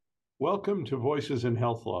Welcome to Voices in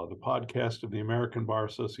Health Law, the podcast of the American Bar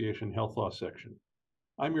Association Health Law section.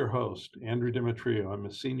 I'm your host, Andrew Demetrio. I'm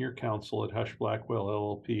a senior counsel at Husch Blackwell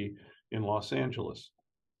LLP in Los Angeles.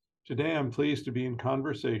 Today, I'm pleased to be in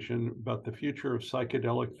conversation about the future of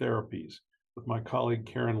psychedelic therapies with my colleague,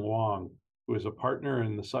 Karen Luong, who is a partner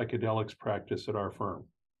in the psychedelics practice at our firm.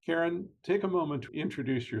 Karen, take a moment to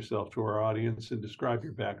introduce yourself to our audience and describe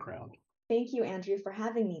your background. Thank you, Andrew, for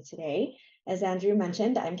having me today. As Andrew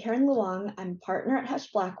mentioned, I'm Karen Luong. I'm a partner at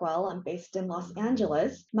Husch Blackwell. I'm based in Los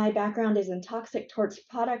Angeles. My background is in toxic torts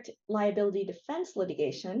product liability defense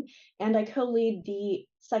litigation, and I co-lead the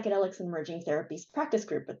Psychedelics and Emerging Therapies practice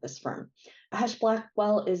group at this firm. Husch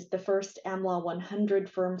Blackwell is the first AmLaw 100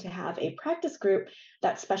 firm to have a practice group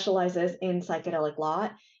that specializes in psychedelic law.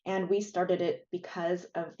 And we started it because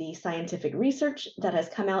of the scientific research that has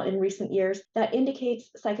come out in recent years that indicates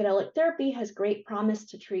psychedelic therapy has great promise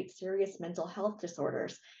to treat serious mental health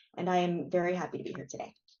disorders. And I am very happy to be here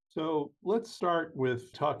today. So let's start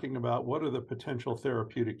with talking about what are the potential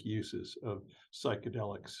therapeutic uses of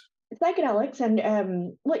psychedelics. Psychedelics,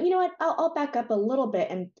 and well, you know what? I'll back up a little bit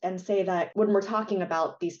and say that when we're talking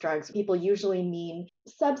about these drugs, people usually mean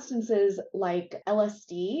substances like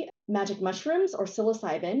LSD, magic mushrooms, or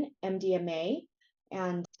psilocybin, MDMA,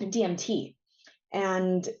 and DMT.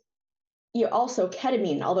 And also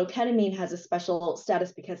ketamine, although ketamine has a special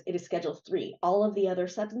status because it is Schedule 3. All of the other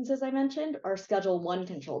substances I mentioned are Schedule 1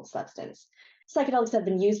 controlled substance. Psychedelics have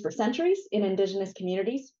been used for centuries in indigenous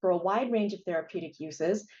communities for a wide range of therapeutic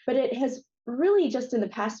uses, but it has really just in the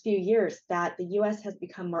past few years that the US has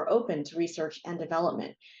become more open to research and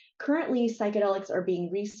development. Currently, psychedelics are being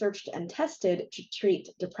researched and tested to treat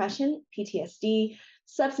depression, PTSD,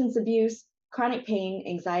 substance abuse, chronic pain,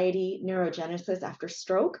 anxiety, neurogenesis after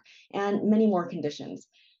stroke, and many more conditions.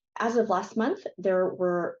 As of last month, there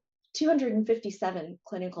were 257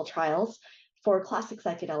 clinical trials for classic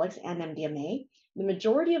psychedelics and MDMA. The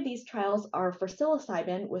majority of these trials are for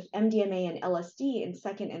psilocybin, with MDMA and LSD in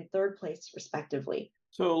second and third place, respectively.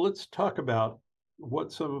 So let's talk about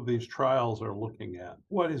what some of these trials are looking at.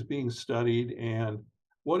 What is being studied and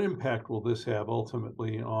what impact will this have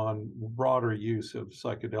ultimately on broader use of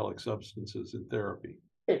psychedelic substances in therapy?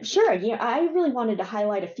 Sure. Yeah, I really wanted to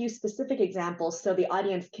highlight a few specific examples so the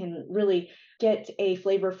audience can really get a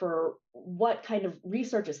flavor for what kind of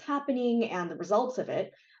research is happening and the results of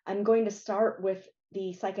it. I'm going to start with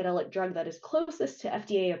the psychedelic drug that is closest to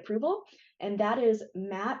FDA approval, and that is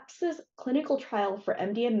MAPS's clinical trial for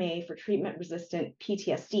MDMA for treatment-resistant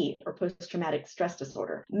PTSD, or post-traumatic stress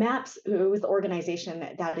disorder. MAPS, who is the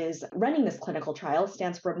organization that is running this clinical trial,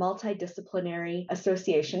 stands for Multidisciplinary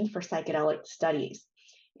Association for Psychedelic Studies.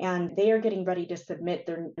 And they are getting ready to submit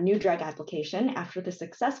their new drug application after the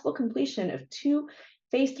successful completion of 2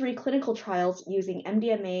 phase 3 clinical trials using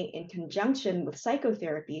MDMA in conjunction with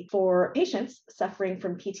psychotherapy for patients suffering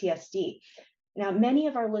from PTSD. Now, many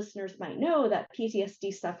of our listeners might know that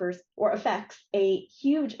PTSD suffers or affects a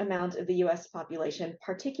huge amount of the US population,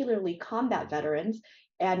 particularly combat veterans,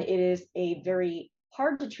 and it is a very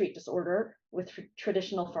hard to treat disorder with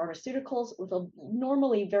traditional pharmaceuticals with a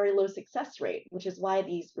normally very low success rate, which is why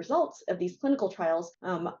these results of these clinical trials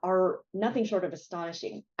are nothing short of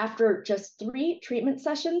astonishing. After just 3 treatment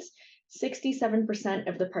sessions, 67%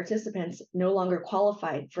 of the participants no longer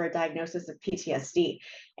qualified for a diagnosis of PTSD,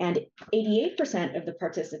 and 88% of the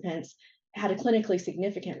participants had a clinically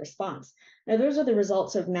significant response. Now, those are the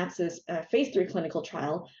results of MAPS's phase 3 clinical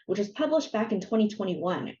trial, which was published back in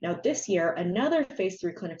 2021. Now, this year, another phase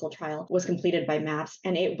 3 clinical trial was completed by MAPS,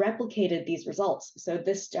 and it replicated these results. So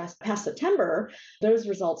this just past September, those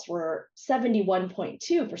results were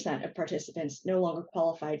 71.2% of participants no longer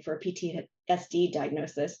qualified for a PTSD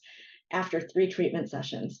diagnosis after 3 treatment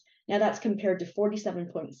sessions. Now, that's compared to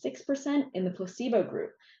 47.6% in the placebo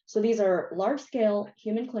group. So these are large-scale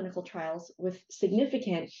human clinical trials with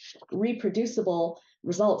significant reproducible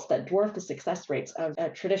results that dwarf the success rates of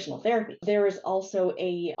traditional therapy. There is also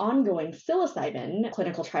an ongoing psilocybin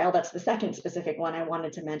clinical trial, that's the second specific one I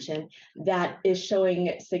wanted to mention, that is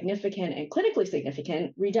showing significant and clinically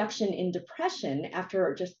significant reduction in depression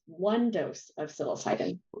after just 1 dose of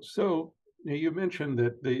psilocybin. So you mentioned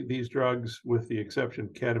that these drugs, with the exception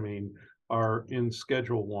of ketamine, are in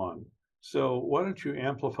Schedule 1. So why don't you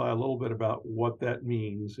amplify a little bit about what that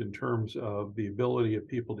means in terms of the ability of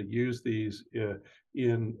people to use these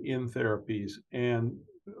in therapies, and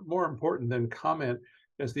more important, then comment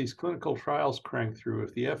as these clinical trials crank through,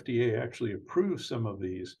 if the FDA actually approves some of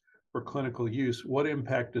these for clinical use, what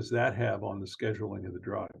impact does that have on the scheduling of the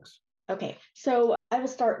drugs? Okay, so I will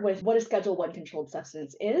start with what a Schedule 1 controlled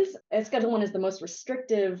substance is. A Schedule 1 is the most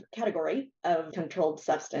restrictive category of controlled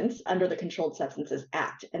substance under the Controlled Substances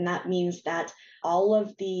Act. And that means that all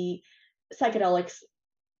of the psychedelics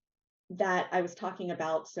that I was talking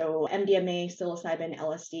about, so MDMA, psilocybin,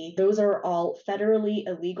 LSD, those are all federally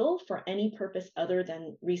illegal for any purpose other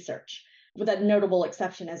than research. With a notable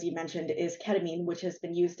exception, as you mentioned, is ketamine, which has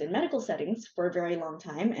been used in medical settings for a very long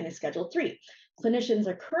time and is Schedule 3. Clinicians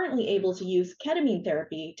are currently able to use ketamine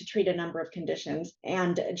therapy to treat a number of conditions,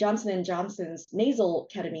 and Johnson & Johnson's nasal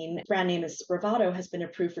ketamine, brand name is Spravato, has been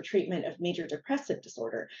approved for treatment of major depressive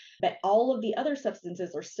disorder. But all of the other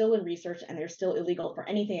substances are still in research and they're still illegal for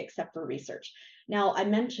anything except for research. Now, I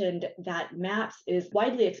mentioned that MAPS is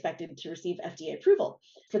widely expected to receive FDA approval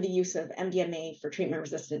for the use of MDMA for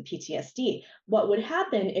treatment-resistant PTSD. What would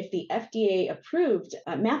happen if the FDA approved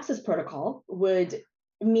MAPS's protocol would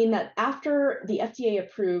mean that after the FDA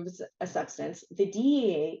approves a substance, the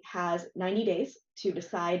DEA has 90 days to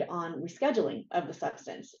decide on rescheduling of the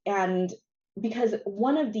substance. And because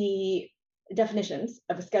one of the definitions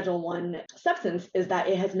of a Schedule 1 substance is that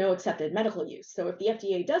it has no accepted medical use. So if the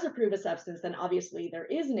FDA does approve a substance, then obviously there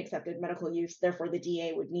is an accepted medical use, therefore the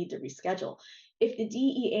DEA would need to reschedule. If the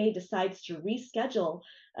DEA decides to reschedule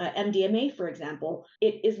MDMA, for example,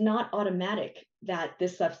 it is not automatic that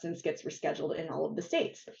this substance gets rescheduled in all of the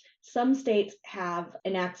states. Some states have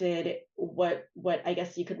enacted what I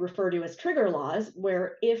guess you could refer to as trigger laws,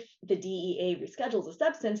 where if the DEA reschedules a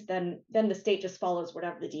substance, then the state just follows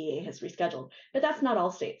whatever the DEA has rescheduled. But that's not all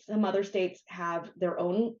states. Some other states have their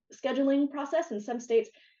own scheduling process, and some states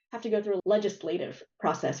have to go through a legislative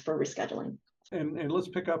process for rescheduling. And let's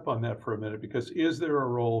pick up on that for a minute, because is there a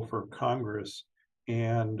role for Congress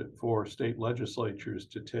and for state legislatures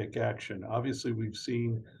to take action? Obviously, we've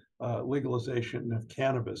seen legalization of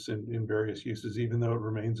cannabis in various uses, even though it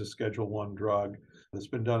remains a Schedule 1 drug. That's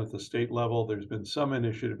been done at the state level. There's been some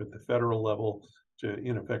initiative at the federal level to,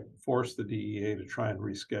 in effect, force the DEA to try and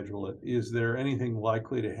reschedule it. Is there anything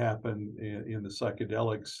likely to happen in the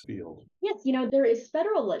psychedelics field? Yes, there is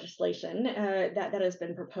federal legislation that has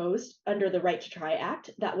been proposed under the Right to Try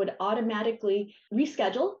Act that would automatically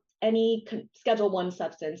reschedule any Schedule 1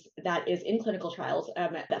 substance that is in clinical trials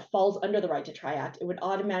that falls under the Right to Try Act. It would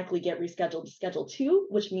automatically get rescheduled to Schedule 2,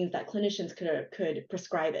 which means that clinicians could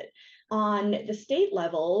prescribe it. On the state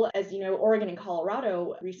level, as you know, Oregon and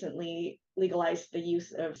Colorado recently legalized the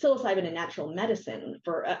use of psilocybin in natural medicine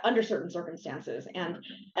for under certain circumstances. And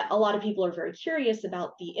a lot of people are very curious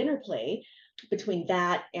about the interplay between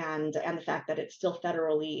that and the fact that it's still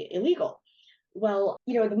federally illegal. Well,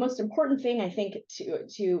 the most important thing I think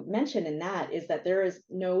to mention in that is that there is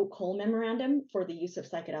no Cole memorandum for the use of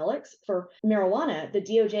psychedelics. For marijuana, the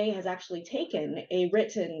DOJ has actually taken a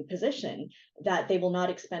written position that they will not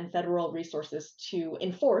expend federal resources to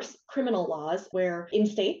enforce criminal laws where in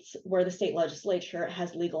states where the state legislature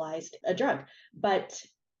has legalized a drug. But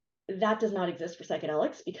that does not exist for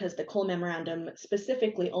psychedelics because the Cole Memorandum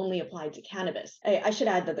specifically only applied to cannabis. I should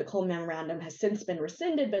add that the Cole Memorandum has since been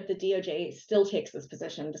rescinded, but the DOJ still takes this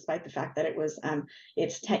position despite the fact that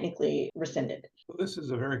it's technically rescinded. Well, this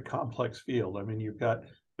is a very complex field. I mean, you've got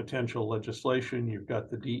potential legislation, you've got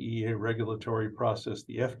the DEA regulatory process,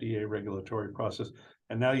 the FDA regulatory process,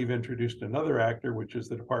 and now you've introduced another actor, which is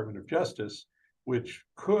the Department of Justice, which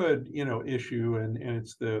could, issue, and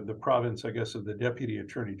it's the province, I guess, of the Deputy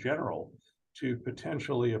Attorney General to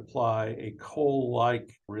potentially apply a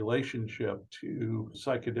Cole-like relationship to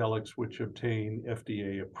psychedelics which obtain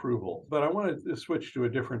FDA approval. But I wanted to switch to a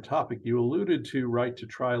different topic. You alluded to right to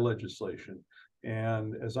try legislation.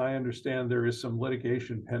 And as I understand, there is some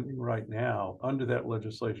litigation pending right now under that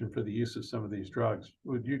legislation for the use of some of these drugs.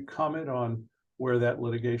 Would you comment on where that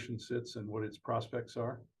litigation sits and what its prospects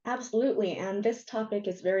are? Absolutely. And this topic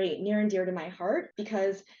is very near and dear to my heart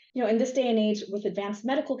because, in this day and age with advanced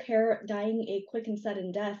medical care, dying a quick and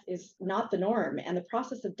sudden death is not the norm. And the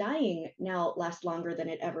process of dying now lasts longer than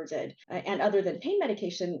it ever did. And other than pain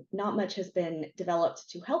medication, not much has been developed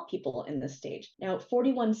to help people in this stage. Now,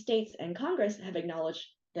 41 states and Congress have acknowledged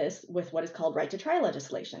this with what is called right to try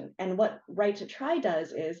legislation. And what right to try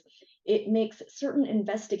does is it makes certain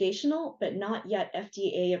investigational but not yet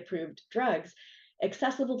FDA approved drugs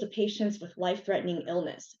accessible to patients with life-threatening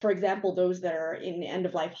illness. For example, those that are in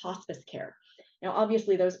end-of-life hospice care. Now,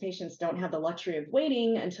 obviously, those patients don't have the luxury of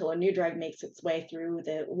waiting until a new drug makes its way through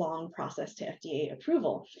the long process to FDA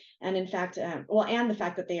approval. And in fact, and the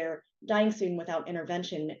fact that they are dying soon without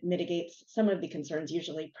intervention mitigates some of the concerns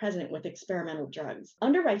usually present with experimental drugs.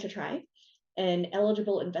 Under Right to Try, An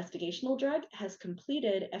eligible investigational drug has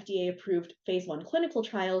completed FDA-approved phase 1 clinical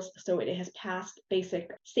trials, so it has passed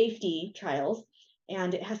basic safety trials,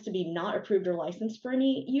 and it has to be not approved or licensed for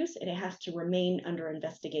any use, and it has to remain under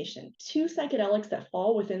investigation. Two psychedelics that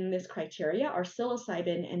fall within this criteria are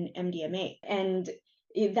psilocybin and MDMA. And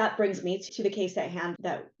that brings me to the case at hand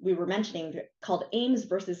that we were mentioning called Ames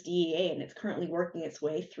versus DEA, and it's currently working its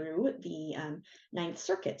way through the Ninth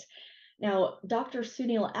Circuit. Now, Dr.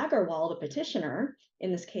 Sunil Agarwal, the petitioner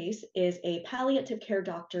in this case, is a palliative care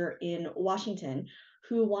doctor in Washington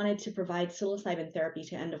who wanted to provide psilocybin therapy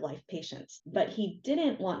to end-of-life patients. But he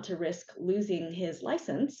didn't want to risk losing his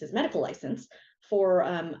license, his medical license, for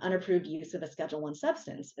unapproved use of a Schedule I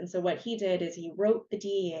substance. And so what he did is he wrote the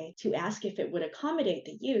DEA to ask if it would accommodate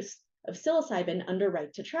the use of psilocybin under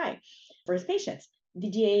right to try for his patients. The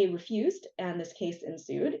DEA refused, and this case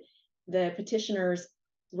ensued. The petitioners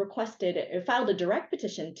filed a direct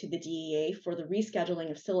petition to the DEA for the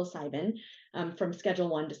rescheduling of psilocybin from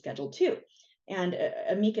Schedule I to Schedule II. And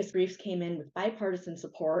amicus briefs came in with bipartisan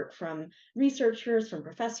support from researchers, from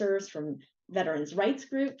professors, from veterans' rights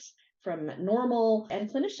groups, from NORML, and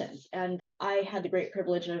clinicians. And I had the great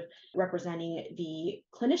privilege of representing the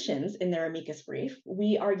clinicians in their amicus brief.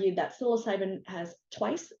 We argued that psilocybin has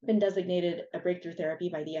twice been designated a breakthrough therapy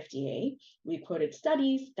by the FDA. We quoted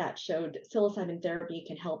studies that showed psilocybin therapy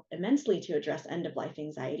can help immensely to address end-of-life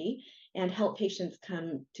anxiety and help patients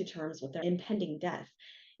come to terms with their impending death.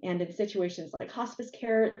 And in situations like hospice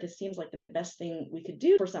care, this seems like the best thing we could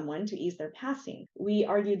do for someone to ease their passing. We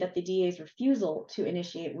argued that the DA's refusal to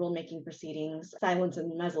initiate rulemaking proceedings silence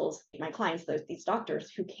and muzzles my clients, these doctors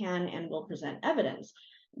who can and will present evidence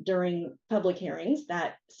during public hearings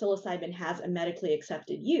that psilocybin has a medically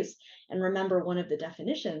accepted use. And remember, one of the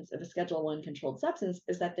definitions of a Schedule I controlled substance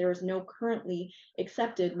is that there is no currently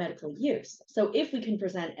accepted medical use. So if we can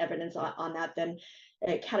present evidence on that, then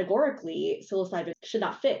categorically, psilocybin should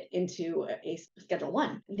not fit into a Schedule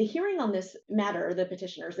I. The hearing on this matter, the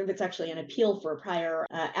petitioners, if it's actually an appeal for prior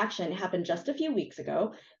action, happened just a few weeks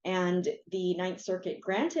ago, and the Ninth Circuit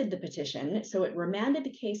granted the petition, so it remanded the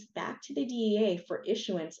case back to the DEA for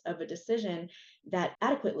issuance of a decision that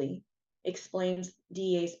adequately explains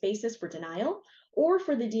DEA's basis for denial, or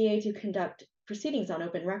for the DEA to conduct proceedings on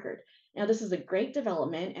open record. Now, this is a great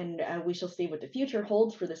development, and we shall see what the future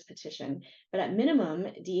holds for this petition. But at minimum,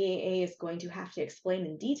 DEA is going to have to explain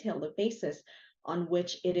in detail the basis on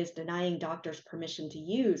which it is denying doctors permission to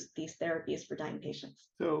use these therapies for dying patients.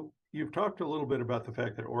 So you've talked a little bit about the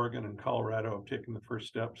fact that Oregon and Colorado have taken the first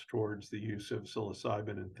steps towards the use of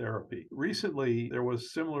psilocybin in therapy. Recently, there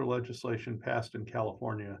was similar legislation passed in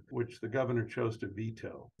California, which the governor chose to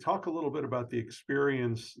veto. Talk a little bit about the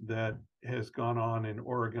experience that has gone on in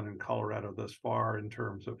Oregon and Colorado thus far in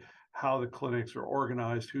terms of how the clinics are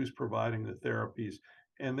organized, who's providing the therapies,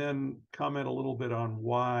 and then comment a little bit on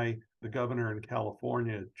why the governor in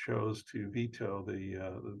California chose to veto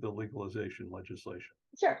the legalization legislation.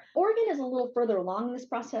 Sure. Oregon is a little further along in this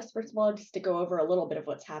process. First of all, just to go over a little bit of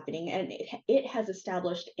what's happening, and it has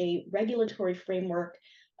established a regulatory framework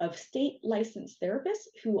of state licensed therapists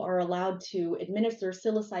who are allowed to administer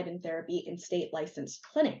psilocybin therapy in state licensed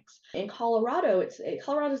clinics. In Colorado,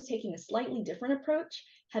 Colorado's taking a slightly different approach,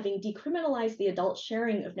 having decriminalized the adult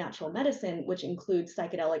sharing of natural medicine, which includes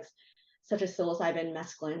psychedelics such as psilocybin,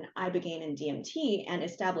 mescaline, ibogaine, and DMT, and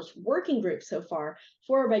established working groups so far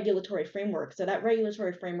for a regulatory framework. So that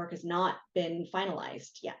regulatory framework has not been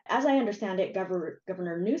finalized yet. As I understand it,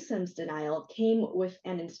 Governor Newsom's denial came with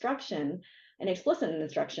an explicit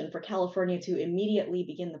instruction for California to immediately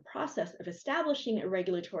begin the process of establishing a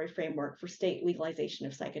regulatory framework for state legalization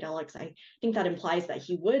of psychedelics. I think that implies that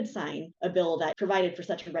he would sign a bill that provided for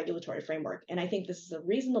such a regulatory framework. And I think this is a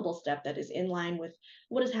reasonable step that is in line with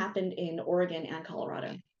what has happened in Oregon and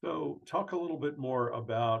Colorado. So talk a little bit more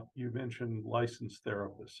about, you mentioned licensed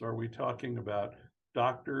therapists. Are we talking about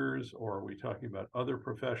doctors, or are we talking about other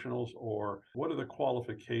professionals, or what are the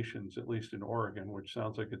qualifications, at least in Oregon, which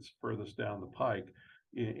sounds like it's furthest down the pike,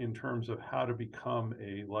 in terms of how to become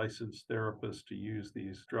a licensed therapist to use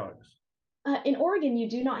these drugs? In Oregon, you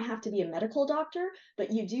do not have to be a medical doctor, but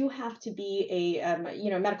you do have to be a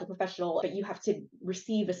medical professional. But you have to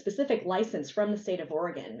receive a specific license from the state of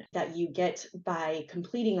Oregon that you get by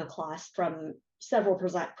completing a class from several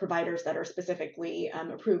providers that are specifically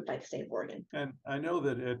approved by the state of Oregon. And I know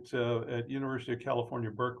that at University of California,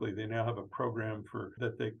 Berkeley, they now have a program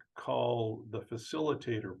that they call the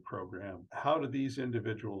facilitator program. How do these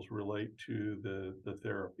individuals relate to the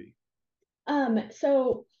therapy?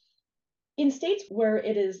 So In states where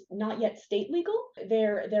it is not yet state legal,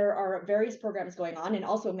 there are various programs going on, and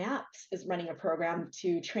also MAPS is running a program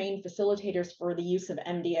to train facilitators for the use of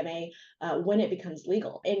MDMA when it becomes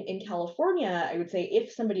legal. In California, I would say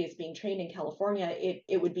if somebody is being trained in California,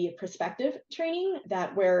 it would be a prospective training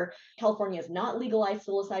that where California has not legalized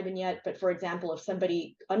psilocybin yet, but for example, if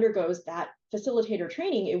somebody undergoes that facilitator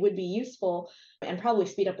training, it would be useful and probably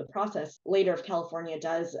speed up the process later if California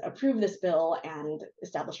does approve this bill and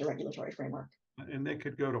establish a regulatory framework. And they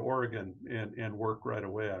could go to Oregon and work right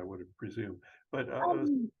away, I would presume. But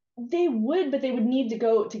They would, but they would need to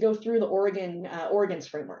go through the Oregon's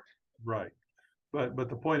framework. right. But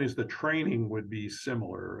the point is the training would be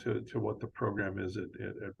similar to what the program is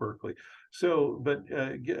at Berkeley. So, but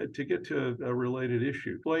to get to a related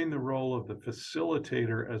issue, explain the role of the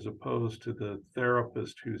facilitator as opposed to the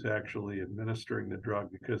therapist who's actually administering the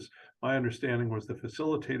drug, because my understanding was the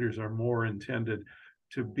facilitators are more intended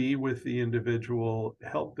to be with the individual,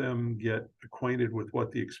 help them get acquainted with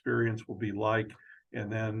what the experience will be like,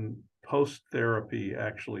 and then post therapy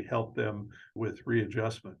actually help them with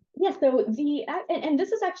readjustment. Yes, so and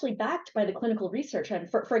this is actually backed by the clinical research. And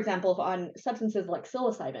for example, on substances like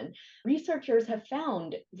psilocybin, researchers have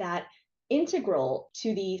found that integral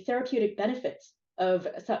to the therapeutic benefits of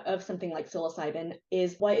something like psilocybin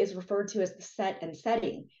is what is referred to as the set and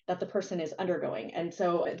setting that the person is undergoing. And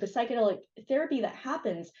so the psychedelic therapy that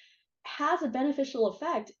happens has a beneficial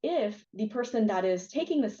effect if the person that is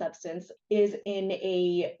taking the substance is in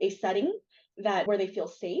a setting that where they feel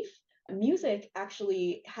safe. Music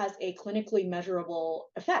actually has a clinically measurable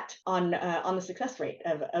effect on the success rate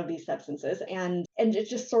of these substances, and it's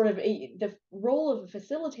just sort of the role of a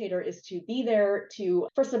facilitator is to be there to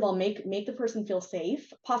first of all make the person feel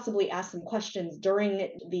safe, possibly ask some questions during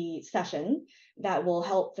the session that will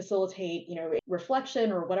help facilitate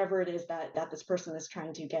reflection or whatever it is that this person is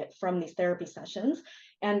trying to get from these therapy sessions.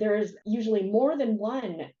 And there's usually more than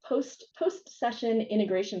one post session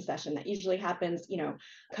integration session that usually happens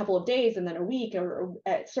a couple of days and then a week or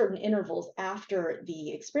at certain intervals after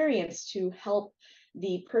the experience to help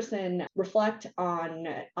the person reflect on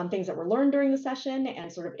things that were learned during the session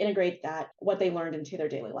and sort of integrate that what they learned into their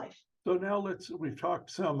daily life. So now we've talked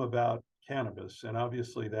some about cannabis, and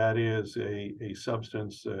obviously that is a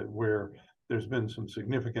substance where there's been some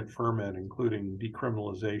significant ferment, including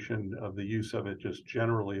decriminalization of the use of it just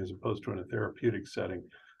generally as opposed to in a therapeutic setting.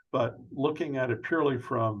 But looking at it purely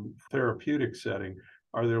from therapeutic setting,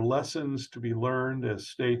 are there lessons to be learned as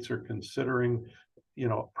states are considering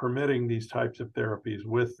permitting these types of therapies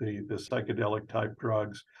with the psychedelic type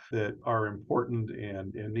drugs that are important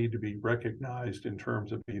and need to be recognized in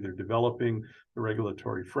terms of either developing the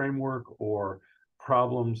regulatory framework or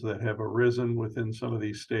problems that have arisen within some of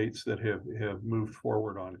these states that have moved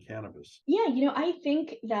forward on cannabis? Yeah, I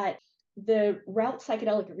think that the route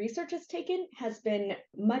psychedelic research has taken has been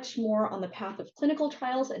much more on the path of clinical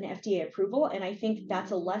trials and FDA approval, and I think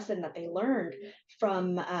that's a lesson that they learned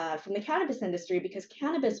from the cannabis industry because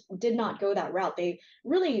cannabis did not go that route. They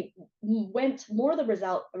really went more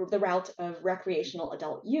the route of recreational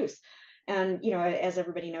adult use. And as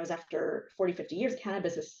everybody knows, after 40, 50 years,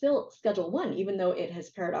 cannabis is still Schedule 1, even though it has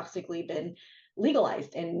paradoxically been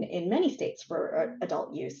legalized in many states for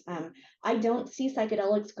adult use. I don't see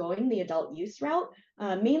psychedelics going the adult use route,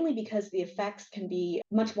 mainly because the effects can be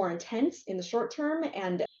much more intense in the short term,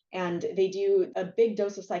 and they do a big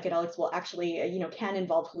dose of psychedelics will actually can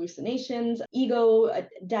involve hallucinations, ego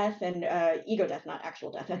death, and ego death, not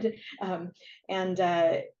actual death,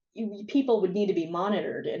 and people would need to be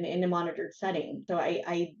monitored in a monitored setting. So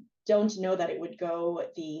I don't know that it would go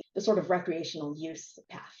the sort of recreational use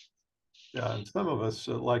path. Yeah, and some of us,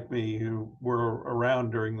 like me, who were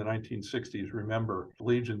around during the 1960s, remember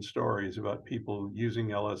legion stories about people using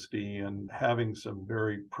LSD and having some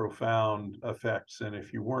very profound effects. And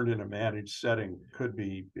if you weren't in a managed setting, could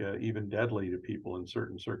be even deadly to people in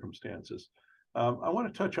certain circumstances. I want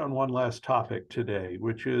to touch on one last topic today,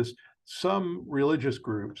 which is some religious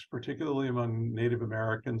groups, particularly among Native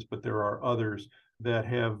Americans, but there are others that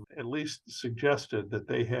have at least suggested that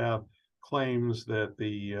they have claims that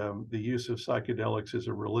the use of psychedelics is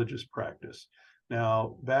a religious practice.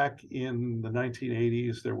 Now, back in the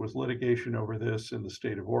 1980s, there was litigation over this in the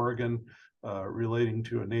state of Oregon relating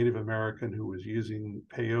to a Native American who was using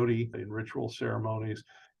peyote in ritual ceremonies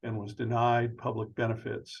and was denied public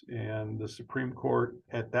benefits. And the Supreme Court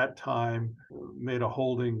at that time made a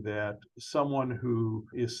holding that someone who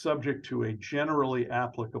is subject to a generally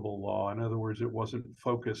applicable law, in other words, it wasn't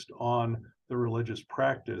focused on the religious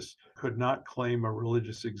practice could not claim a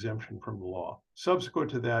religious exemption from the law.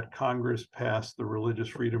 Subsequent to that, Congress passed the Religious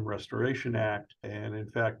Freedom Restoration Act, and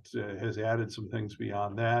in fact has added some things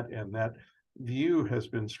beyond that, and that view has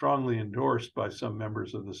been strongly endorsed by some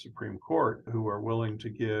members of the Supreme Court who are willing to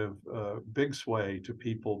give big sway to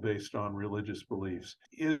people based on religious beliefs.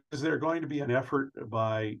 Is there going to be an effort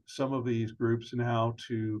by some of these groups now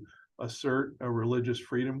to assert a religious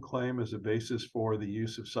freedom claim as a basis for the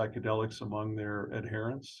use of psychedelics among their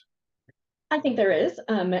adherents? I think there is.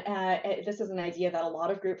 This is an idea that a lot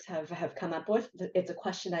of groups have come up with. It's a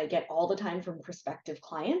question I get all the time from prospective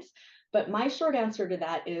clients. But my short answer to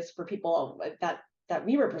that is for people that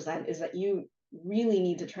we represent is that you really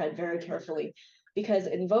need to tread very carefully, because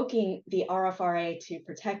invoking the RFRA to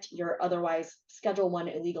protect your otherwise Schedule I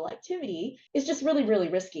illegal activity is just really, really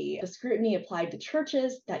risky. The scrutiny applied to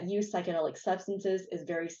churches that use psychedelic substances is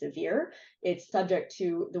very severe. It's subject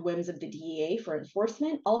to the whims of the DEA for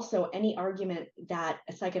enforcement. Also, any argument that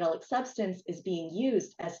a psychedelic substance is being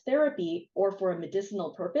used as therapy or for a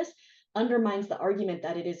medicinal purpose undermines the argument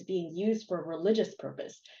that it is being used for a religious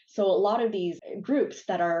purpose. So a lot of these groups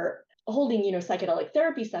that are holding, psychedelic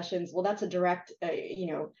therapy sessions, well, that's a direct,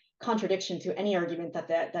 contradiction to any argument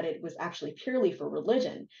that it was actually purely for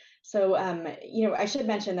religion. So, I should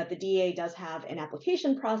mention that the DEA does have an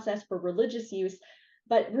application process for religious use,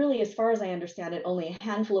 but really, as far as I understand it, only a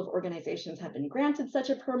handful of organizations have been granted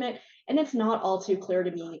such a permit, and it's not all too clear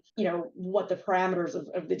to me, what the parameters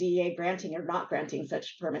of the DEA granting or not granting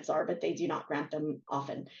such permits are, but they do not grant them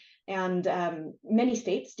often. And many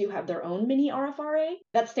states do have their own mini RFRA.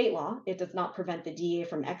 That's state law. It does not prevent the DEA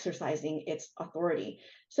from exercising its authority.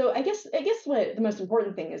 So I guess what the most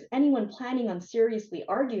important thing is, anyone planning on seriously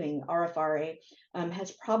arguing RFRA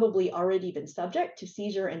has probably already been subject to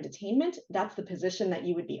seizure and detainment. That's the position that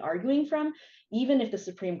you would be arguing from, even if the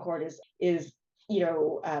Supreme Court is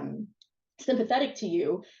sympathetic to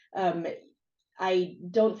you. I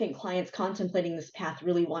don't think clients contemplating this path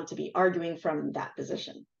really want to be arguing from that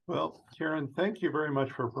position. Well, Karen, thank you very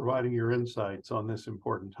much for providing your insights on this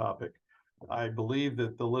important topic. I believe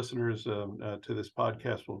that the listeners to this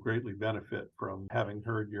podcast will greatly benefit from having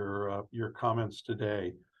heard your comments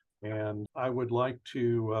today. And I would like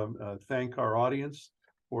to thank our audience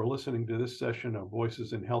for listening to this session of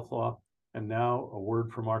Voices in Health Law. And now a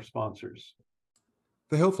word from our sponsors.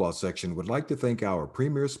 The Health Law section would like to thank our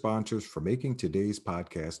premier sponsors for making today's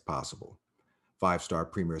podcast possible. 5-star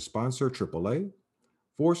premier sponsor AAA,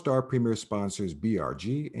 4-star premier sponsors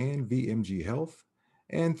BRG and VMG Health,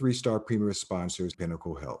 and 3-star premier sponsors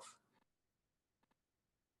Pinnacle Health.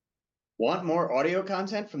 Want more audio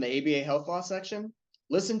content from the ABA Health Law section?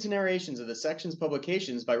 Listen to narrations of the section's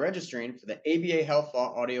publications by registering for the ABA Health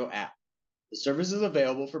Law audio app. The service is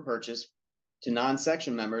available for purchase to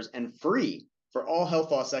non-section members and free for all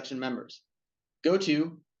Health Law section members. Go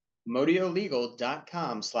to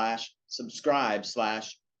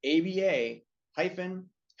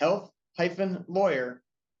modiolegal.com/subscribe/ABA-health-lawyer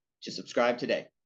to subscribe today.